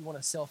decide if you want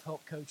a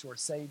self-help coach or a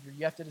savior.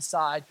 You have to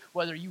decide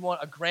whether you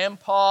want a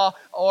grandpa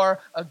or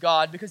a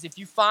God. Because if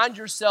you find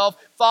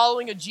yourself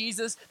following a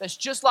Jesus that's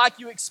just like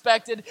you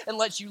expected and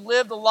lets you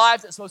live the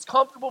life that's most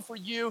comfortable for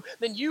you,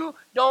 then you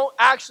don't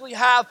actually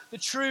have the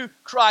true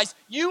Christ.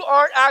 You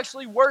aren't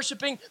actually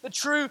worshiping the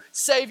true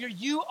Savior.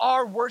 You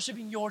are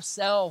worshiping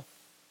yourself.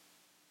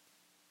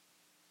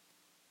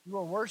 You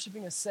are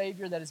worshiping a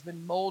Savior that has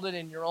been molded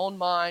in your own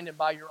mind and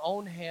by your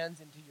own hands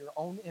into your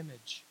own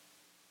image.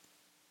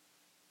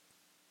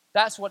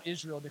 That's what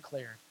Israel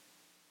declared.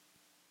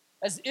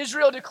 As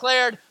Israel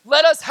declared,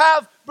 let us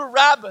have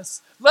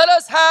Barabbas. Let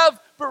us have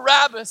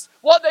Barabbas.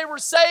 What they were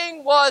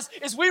saying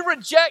is we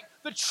reject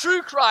the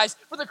true Christ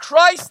for the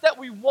Christ that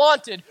we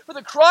wanted, for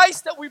the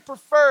Christ that we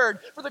preferred,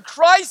 for the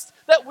Christ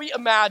that we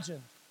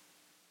imagined.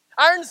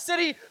 Iron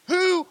City,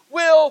 who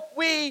will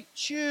we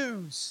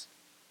choose?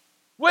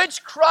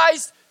 Which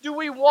Christ do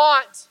we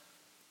want?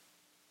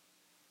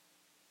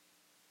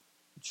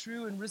 The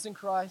true and risen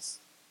Christ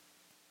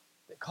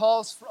that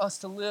calls for us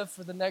to live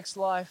for the next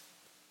life,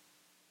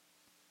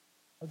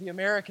 or the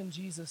American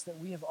Jesus that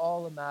we have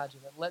all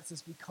imagined that lets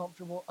us be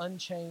comfortable,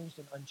 unchanged,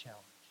 and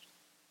unchallenged?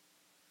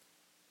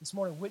 This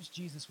morning, which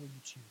Jesus will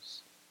you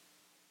choose?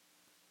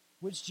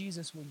 Which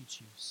Jesus will you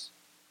choose?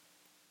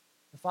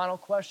 The final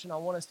question I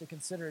want us to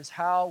consider is,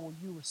 how will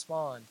you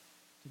respond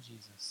to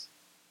Jesus?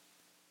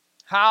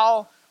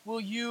 How will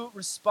you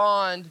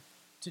respond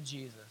to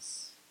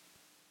Jesus?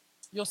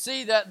 You'll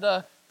see that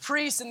the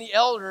priests and the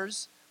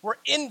elders were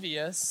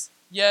envious,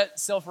 yet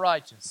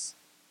self-righteous.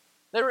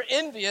 They were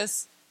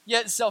envious,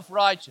 yet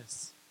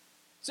self-righteous.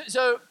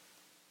 So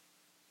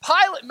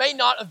Pilate may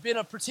not have been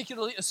a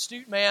particularly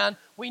astute man.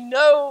 We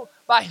know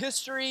by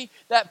history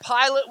that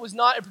Pilate was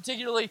not a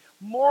particularly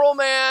moral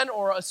man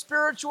or a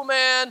spiritual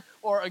man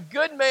or a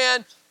good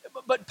man.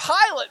 But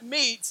Pilate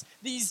meets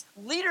these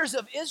leaders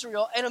of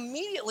Israel, and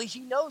immediately he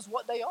knows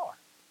what they are.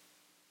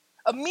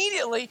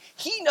 Immediately,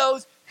 he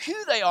knows who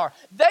they are.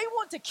 They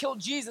want to kill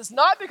Jesus,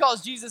 not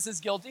because Jesus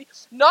is guilty,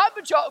 not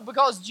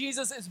because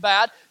Jesus is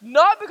bad,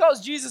 not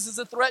because Jesus is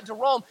a threat to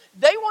Rome.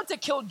 They want to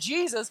kill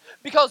Jesus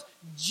because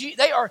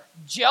they are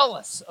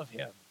jealous of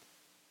him.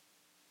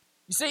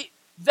 You see,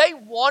 they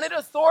wanted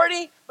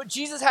authority, but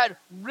Jesus had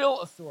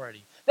real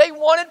authority. They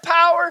wanted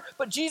power,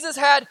 but Jesus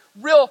had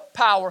real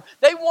power.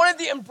 They wanted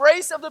the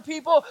embrace of the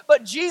people,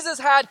 but Jesus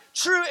had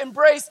true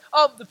embrace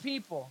of the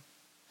people.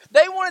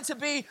 They wanted to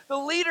be the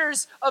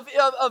leaders of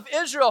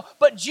Israel,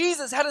 but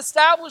Jesus had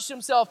established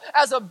himself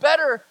as a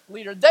better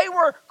leader. They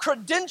were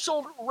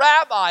credentialed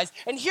rabbis,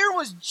 and here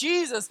was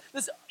Jesus,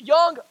 this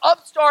young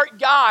upstart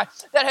guy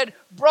that had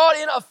brought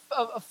in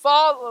a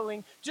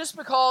following just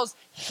because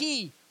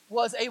he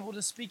was able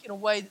to speak in a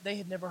way that they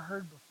had never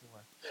heard before.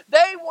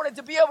 They wanted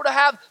to be able to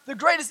have the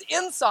greatest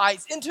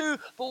insights into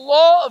the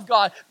law of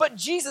God. But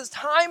Jesus,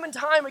 time and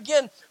time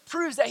again,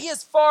 proves that he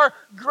has far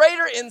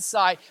greater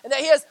insight and that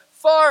he has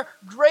far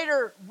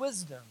greater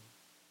wisdom.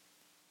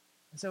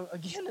 And so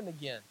again and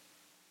again,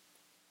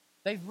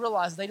 they've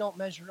realized they don't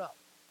measure up.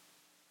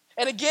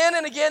 And again,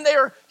 they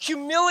are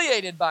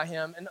humiliated by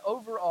him. And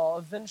overall,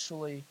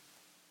 eventually,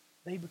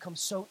 they become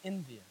so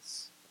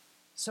envious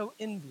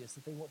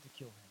that they want to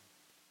kill him.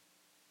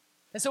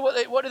 And so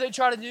what do they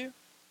try to do?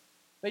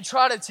 They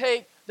try to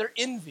take their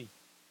envy.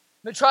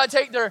 They try to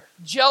take their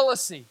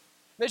jealousy.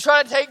 They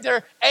try to take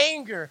their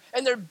anger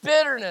and their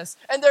bitterness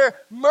and their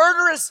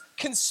murderous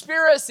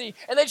conspiracy,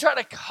 and they try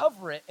to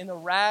cover it in the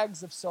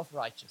rags of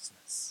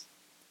self-righteousness.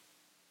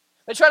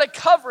 They try to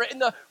cover it in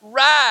the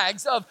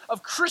rags of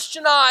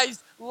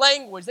Christianized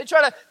language. They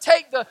try to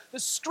take the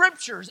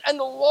scriptures and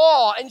the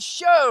law and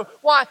show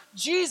why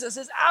Jesus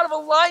is out of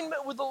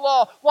alignment with the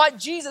law, why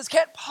Jesus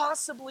can't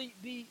possibly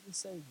be the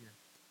Savior.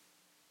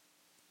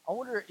 I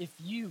wonder if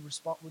you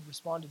would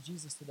respond to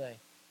Jesus today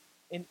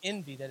in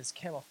envy that is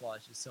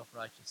camouflaged as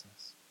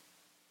self-righteousness.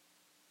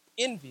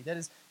 Envy that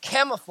is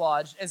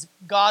camouflaged as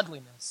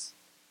godliness.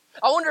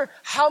 I wonder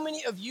how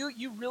many of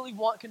you really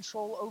want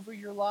control over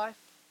your life.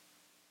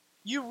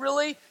 You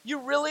really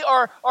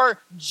are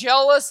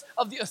jealous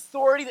of the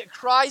authority that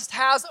Christ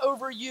has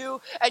over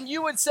you, and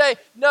you would say,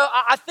 no,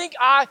 I think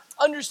I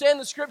understand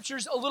the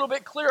scriptures a little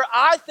bit clearer.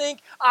 I think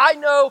I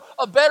know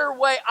a better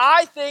way.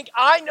 I think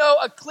I know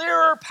a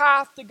clearer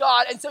path to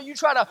God. And so you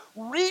try to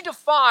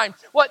redefine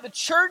what the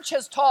church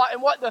has taught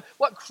and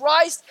what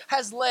Christ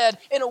has led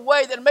in a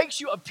way that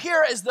makes you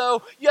appear as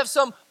though you have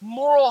some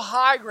moral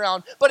high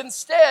ground, but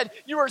instead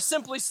you are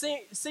simply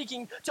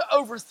seeking to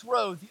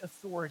overthrow the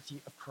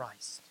authority of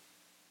Christ.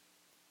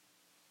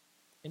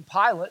 In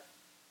Pilate,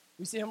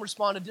 we see him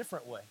respond a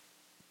different way.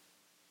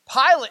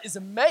 Pilate is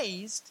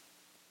amazed,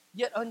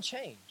 yet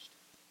unchanged.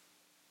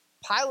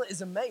 Pilate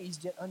is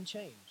amazed, yet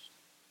unchanged.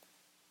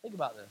 Think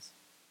about this.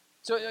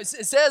 So it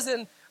says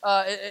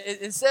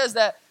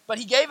that, but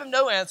he gave him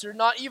no answer,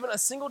 not even a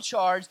single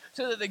charge,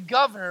 so that the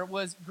governor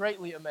was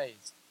greatly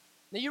amazed.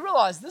 Now you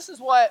realize this is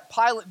what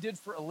Pilate did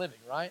for a living,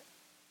 right?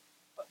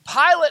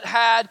 Pilate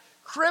had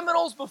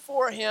criminals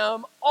before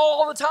him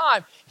all the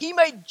time. He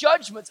made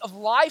judgments of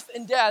life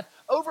and death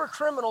over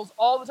criminals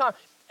all the time.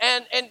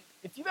 And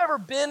if you've ever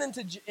been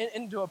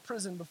into a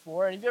prison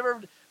before, and if you've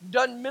ever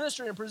done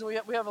ministry in a prison,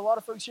 we have a lot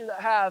of folks here that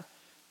have,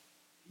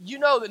 you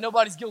know that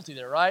nobody's guilty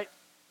there, right?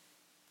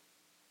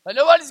 Like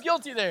nobody's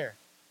guilty there.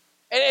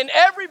 And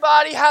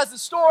everybody has a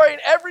story,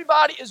 and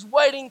everybody is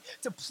waiting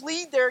to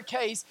plead their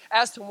case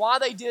as to why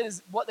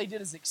what they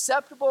did is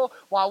acceptable,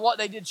 why what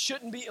they did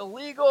shouldn't be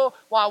illegal,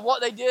 why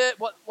what they did,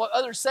 what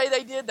others say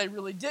they did, they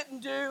really didn't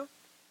do.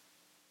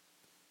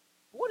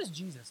 What does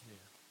Jesus do?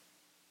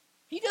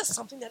 He does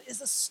something that is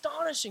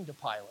astonishing to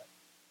Pilate.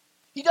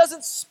 He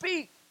doesn't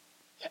speak.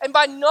 And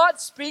by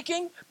not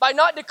speaking, by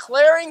not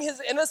declaring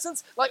his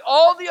innocence, like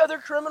all the other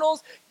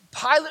criminals,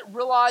 Pilate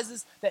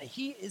realizes that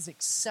he is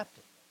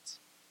accepting.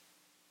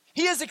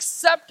 He is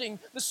accepting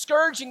the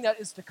scourging that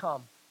is to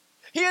come.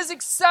 He is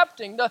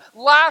accepting the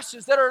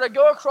lashes that are to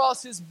go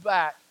across his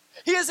back.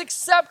 He is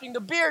accepting the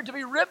beard to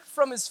be ripped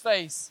from his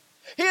face.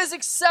 He is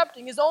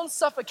accepting his own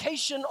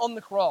suffocation on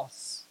the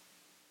cross.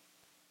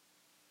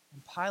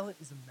 And Pilate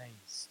is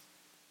amazed.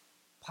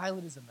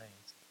 Pilate is amazed.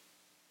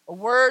 A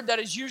word that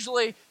is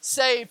usually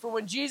saved for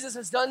when Jesus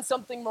has done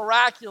something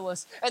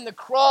miraculous and the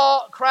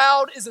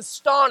crowd is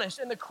astonished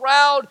and the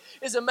crowd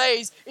is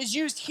amazed, is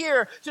used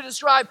here to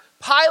describe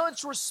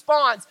Pilate's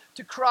response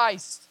to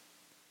Christ.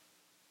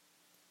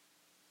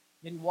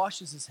 Yet he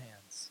washes his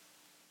hands.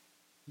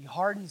 He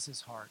hardens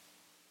his heart.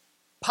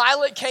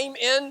 Pilate came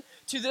in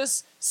to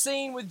this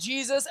scene with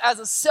Jesus as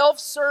a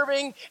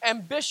self-serving,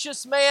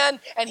 ambitious man,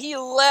 and he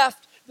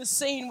left the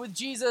scene with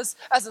Jesus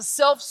as a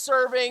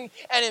self-serving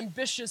and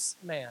ambitious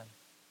man.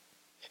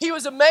 He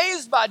was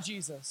amazed by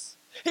Jesus.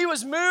 He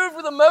was moved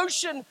with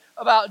emotion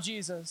about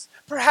Jesus.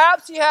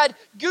 Perhaps he had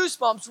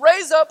goosebumps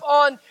raise up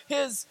on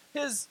his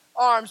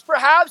arms.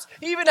 Perhaps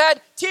he even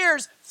had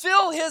tears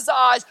fill his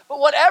eyes. But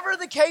whatever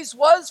the case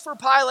was for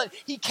Pilate,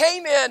 he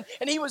came in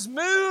and he was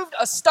moved,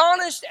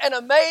 astonished, and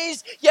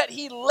amazed, yet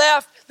he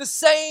left the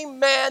same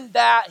man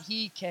that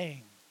he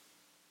came.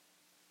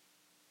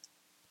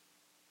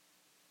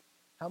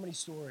 How many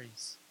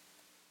stories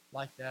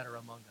like that are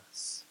among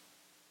us?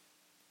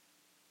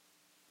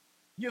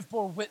 You have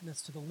bore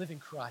witness to the living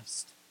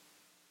Christ.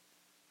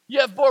 You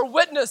have bore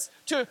witness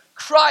to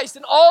Christ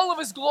in all of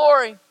his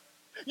glory.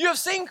 You have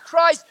seen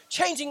Christ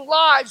changing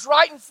lives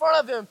right in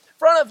front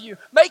of you,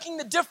 making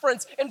the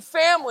difference in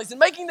families and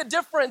making the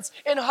difference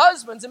in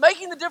husbands and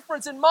making the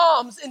difference in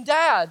moms and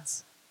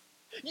dads.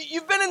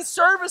 You've been in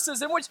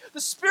services in which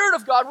the Spirit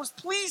of God was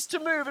pleased to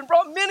move and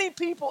brought many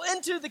people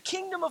into the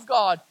kingdom of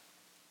God.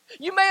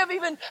 You may have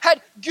even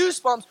had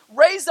goosebumps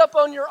raised up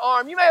on your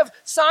arm. You may have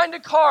signed a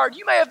card.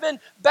 You may have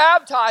been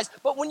baptized.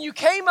 But when you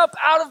came up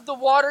out of the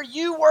water,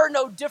 you were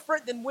no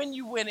different than when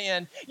you went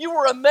in. You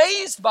were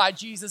amazed by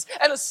Jesus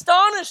and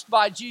astonished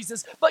by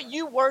Jesus, but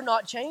you were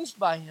not changed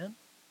by him.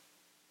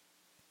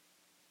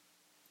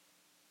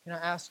 Can I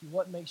ask you,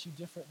 what makes you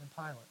different than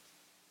Pilate?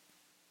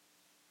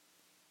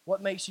 What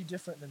makes you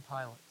different than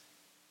Pilate?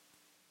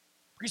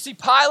 You see,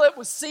 Pilate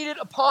was seated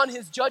upon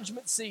his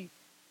judgment seat.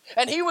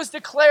 And he was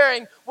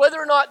declaring whether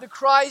or not the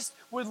Christ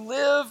would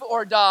live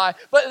or die.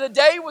 But the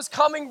day was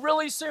coming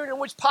really soon in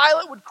which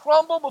Pilate would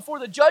crumble before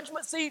the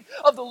judgment seat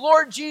of the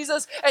Lord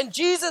Jesus. And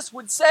Jesus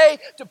would say,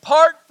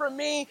 "Depart from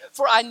me,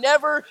 for I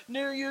never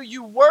knew you,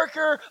 you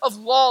worker of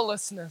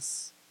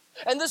lawlessness."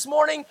 And this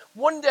morning,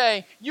 one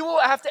day, you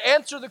will have to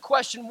answer the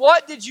question,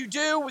 what did you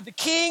do with the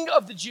King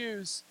of the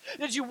Jews?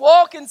 Did you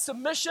walk in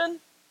submission,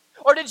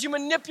 or did you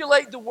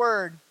manipulate the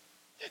word?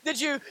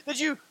 Did you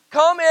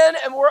come in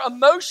and were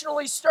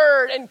emotionally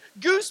stirred and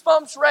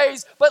goosebumps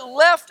raised but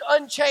left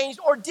unchanged?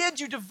 Or did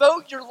you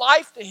devote your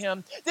life to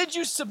him? Did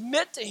you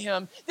submit to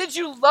him? Did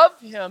you love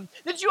him?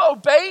 Did you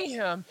obey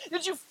him?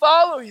 Did you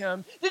follow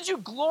him? Did you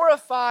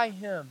glorify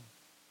him?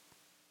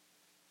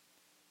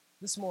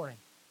 This morning,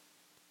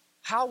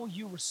 how will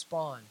you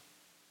respond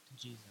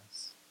to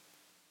Jesus?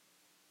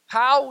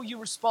 How will you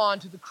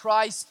respond to the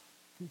Christ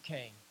who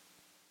came?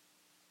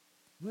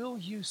 Will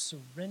you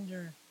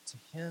surrender to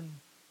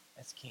him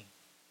as King?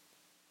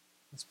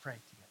 Let's pray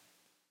together.